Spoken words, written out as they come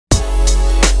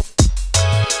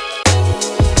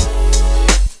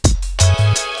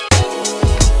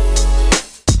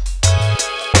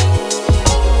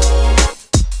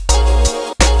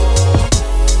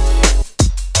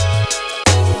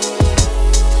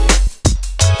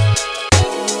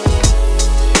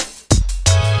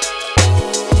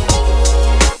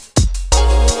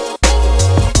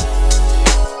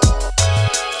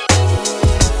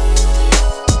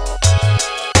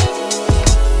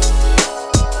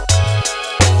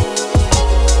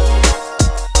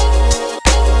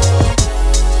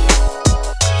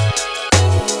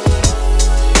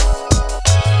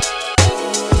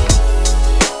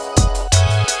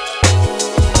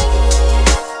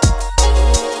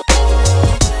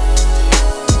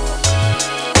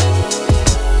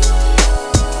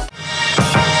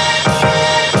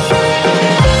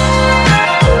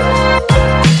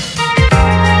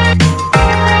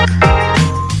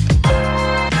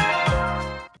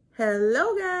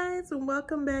Hello guys, and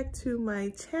welcome back to my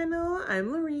channel.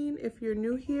 I'm Lorrien. If you're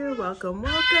new here, welcome.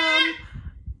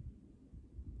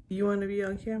 You want to be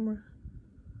on camera?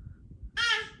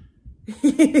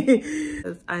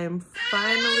 I am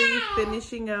finally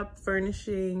finishing up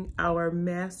furnishing our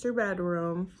master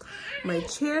bedroom. My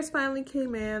chairs finally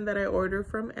came in that I ordered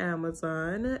from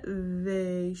Amazon.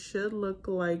 They should look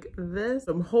like this.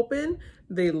 I'm hoping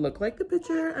they look like the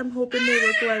picture. I'm hoping they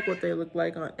look like what they look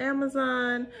like on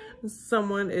Amazon.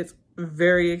 Someone is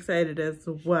very excited as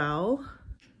well.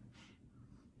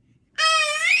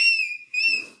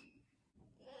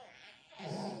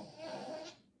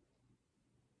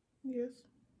 Yes.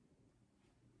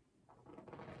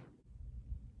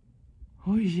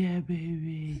 Oh yeah,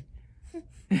 baby.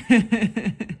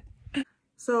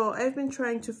 So I've been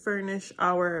trying to furnish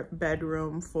our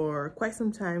bedroom for quite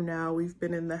some time now. We've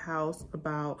been in the house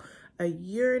about a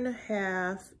year and a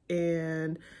half,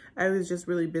 and I was just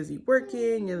really busy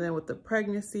working. And then with the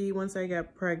pregnancy, once I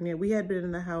got pregnant, we had been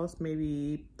in the house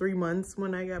maybe 3 months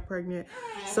when I got pregnant.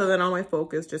 So then all my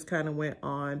focus just kind of went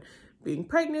on being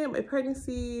pregnant, my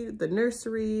pregnancy, the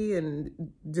nursery, and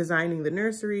designing the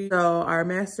nursery. So our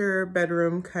master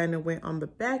bedroom kind of went on the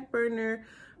back burner,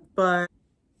 but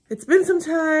it's been some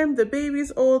time, the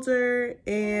baby's older,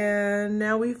 and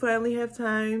now we finally have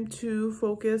time to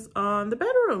focus on the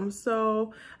bedroom.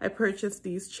 So I purchased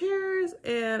these chairs,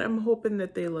 and I'm hoping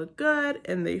that they look good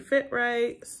and they fit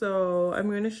right. So I'm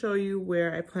going to show you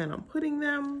where I plan on putting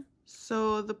them.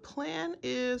 So the plan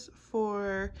is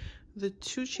for the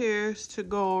 2 chairs to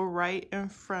go right in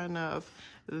front of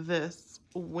this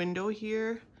window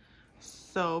here.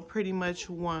 So pretty much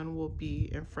one will be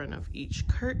in front of each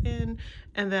curtain,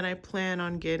 and then I plan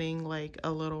on getting like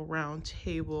a little round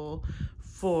table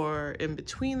for in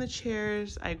between the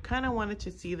chairs. I kind of wanted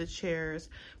to see the chairs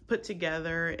put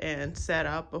together and set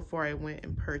up before I went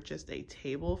and purchased a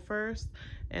table first.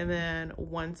 And then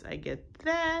once I get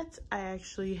that, I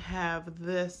actually have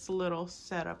this little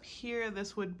setup here.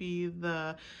 This would be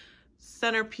the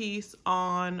centerpiece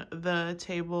on the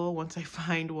table once I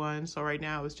find one. So right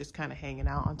now it's just kind of hanging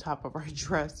out on top of our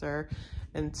dresser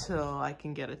until I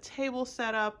can get a table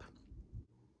set up.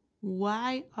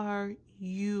 Why are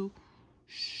you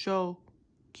so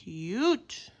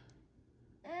cute?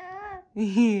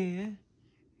 Yeah.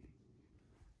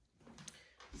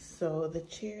 So the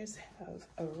chairs have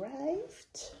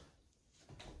arrived.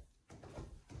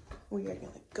 We are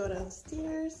gonna go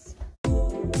downstairs.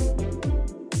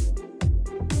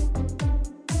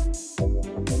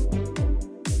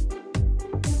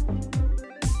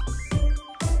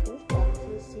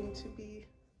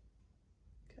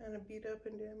 Kind of beat up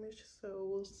and damaged, so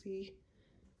we'll see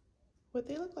what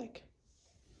they look like.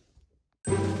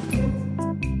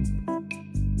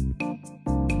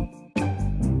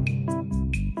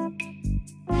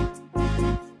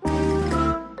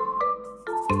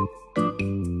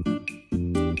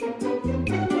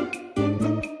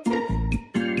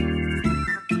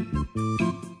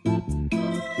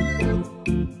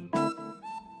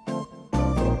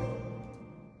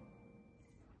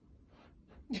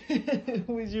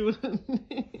 Would you?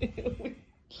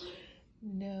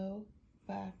 No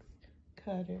box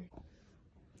cutter.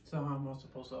 So how am I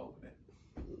supposed to open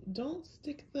it? Don't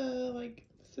stick the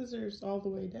scissors all the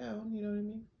way down. You know what I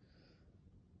mean?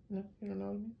 No, you don't know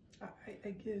what I mean.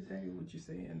 I get exactly what you're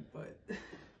saying, but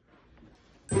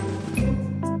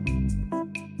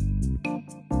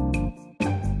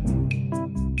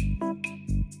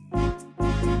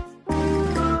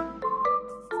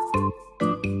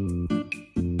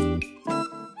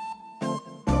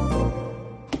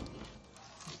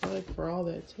For all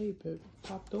that tape, it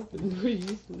popped open pretty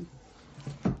easily.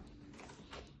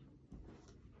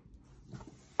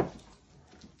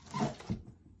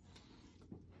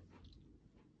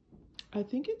 I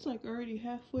think it's like already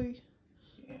halfway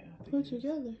put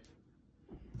together.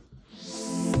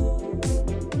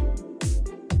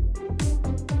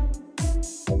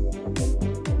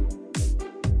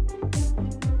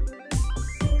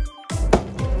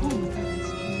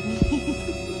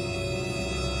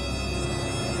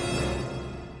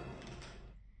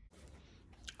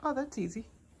 Oh, that's easy.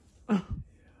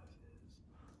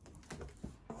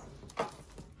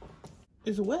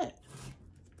 It's wet.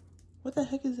 What the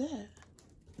heck is that?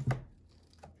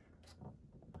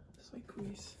 it's like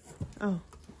grease. Oh.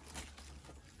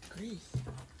 Grease.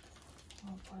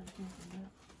 Oh,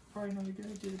 probably not a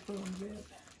good idea to put on the bed.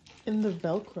 In the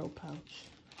Velcro pouch.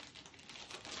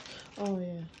 Oh,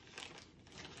 yeah.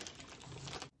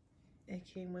 It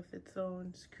came with its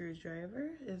own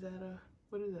screwdriver. Is that a...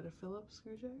 What is that, a Phillips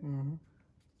screwdriver? Mm-hmm.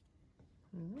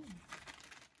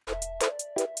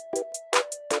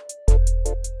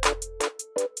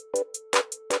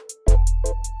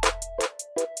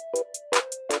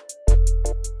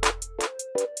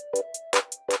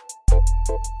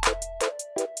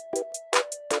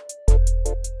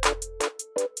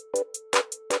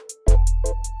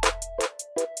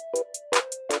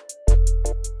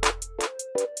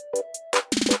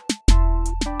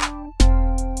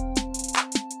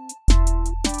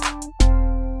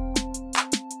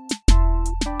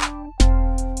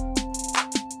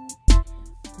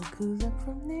 who's up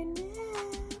from their nap.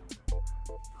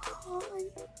 Hi.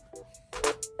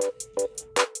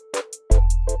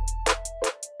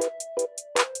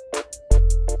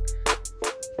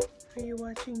 Are you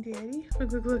watching Daddy?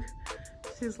 Look, look, look.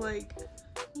 She's like, what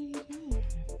are you doing?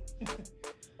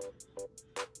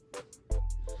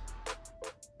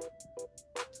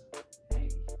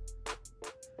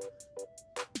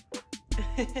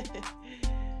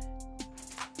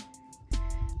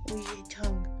 Where's your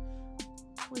tongue?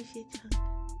 Where's your tongue?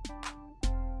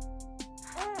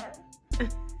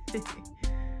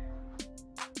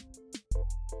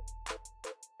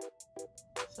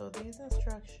 So these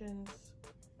instructions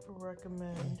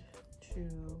recommend to,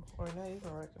 or not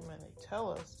even recommend, they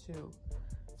tell us to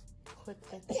put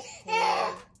the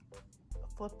chair,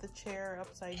 flip the chair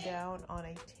upside down on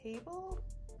a table,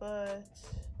 but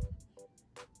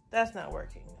that's not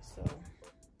working, so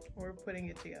we're putting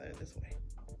it together this way.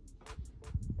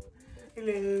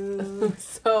 Hello.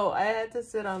 So I had to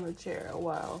sit on the chair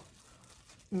while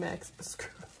Max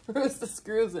screws the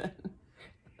screws in.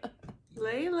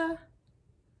 Layla,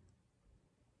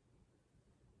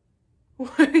 why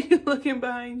are you looking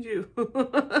behind you?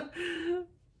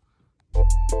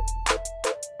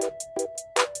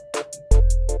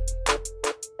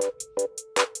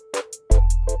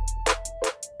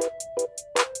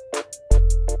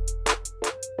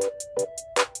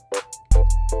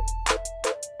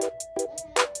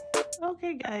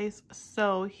 Okay guys,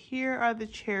 so here are the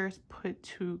chairs put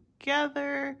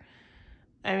together.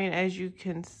 I mean, as you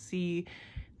can see,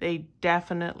 they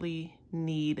definitely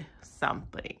need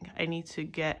something. I need to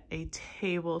get a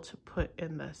table to put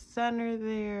in the center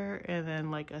there, and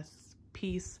then like a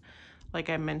piece, like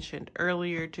I mentioned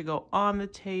earlier, to go on the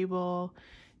table,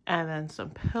 and then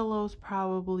some pillows,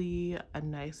 probably a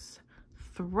nice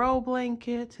throw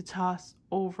blanket to toss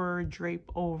over, drape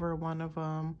over one of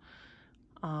them.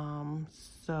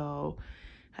 So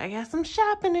I got some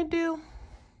shopping to do.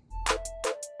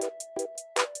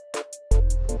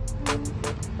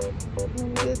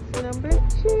 It's number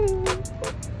 2.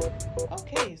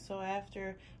 Okay, so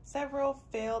after several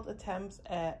failed attempts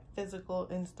at physical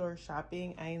in-store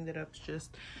shopping, I ended up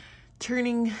just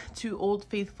turning to Old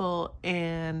Faithful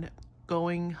and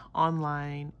going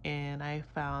online, and I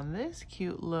found this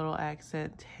cute little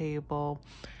accent table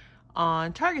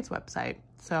on Target's website.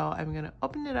 So I'm gonna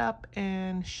open it up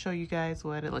and show you guys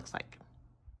what it looks like.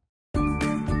 You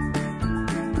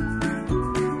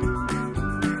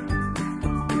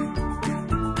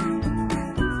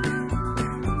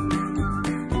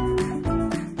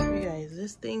guys,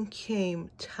 this thing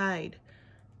came tied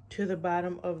to the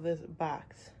bottom of this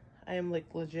box. I am like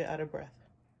legit out of breath.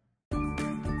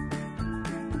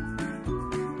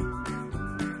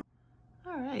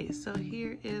 Alright, so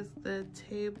here is the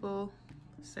table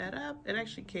set up. It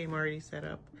actually came already set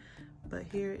up, but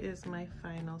here is my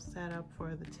final setup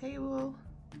for the table.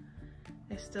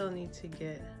 I still need to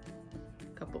get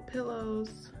a couple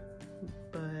pillows,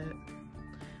 but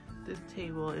this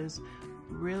table is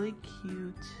really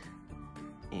cute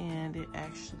and it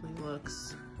actually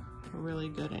looks really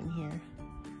good in here.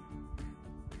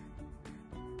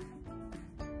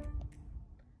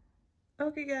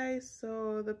 Okay guys,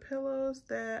 so the pillows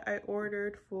that I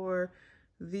ordered for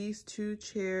these 2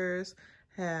 chairs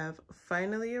have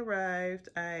finally arrived.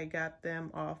 I got them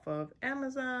off of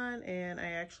Amazon, and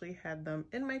I actually had them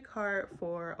in my cart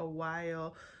for a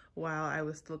while I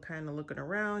was still kind of looking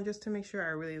around just to make sure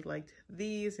I really liked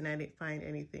these and I didn't find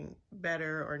anything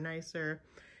better or nicer.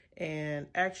 And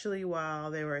actually, while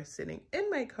they were sitting in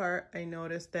my cart, I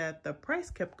noticed that the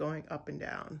price kept going up and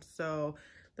down. So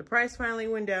the price finally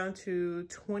went down to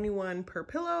 $21 per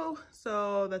pillow.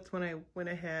 So that's when I went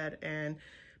ahead and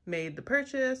made the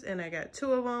purchase, and I got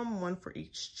 2 of them, 1 for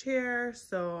each chair.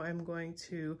 So I'm going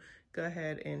to go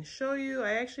ahead and show you.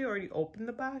 I actually already opened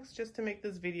the box just to make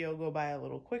this video go by a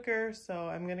little quicker. So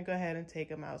I'm gonna go ahead and take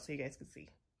them out so you guys can see.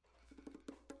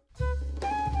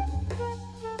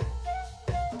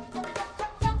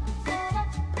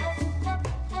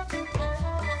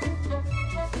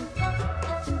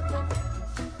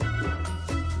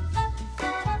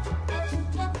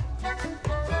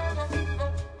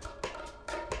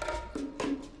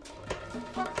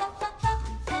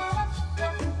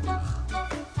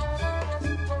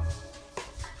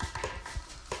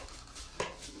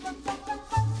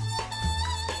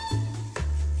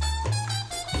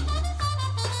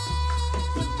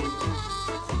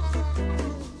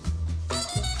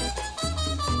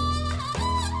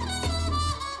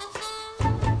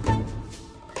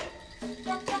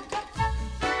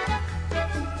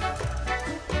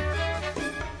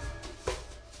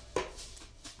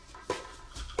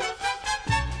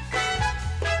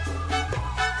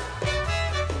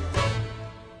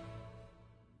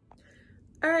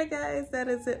 Alright guys, that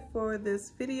is it for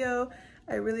this video.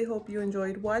 I really hope you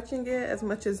enjoyed watching it as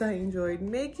much as I enjoyed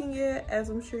making it. As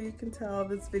I'm sure you can tell,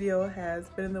 this video has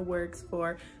been in the works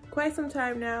for quite some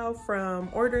time now, from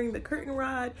ordering the curtain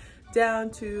rod down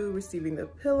to receiving the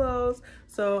pillows.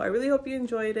 So I really hope you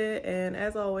enjoyed it, and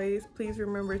as always, please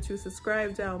remember to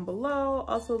subscribe down below.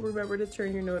 Also remember to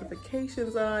turn your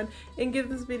notifications on and give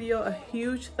this video a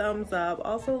huge thumbs up.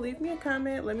 Also leave me a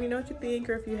comment, let me know what you think,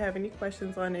 or if you have any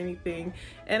questions on anything.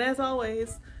 And as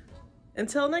always,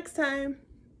 until next time,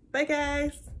 bye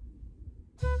guys.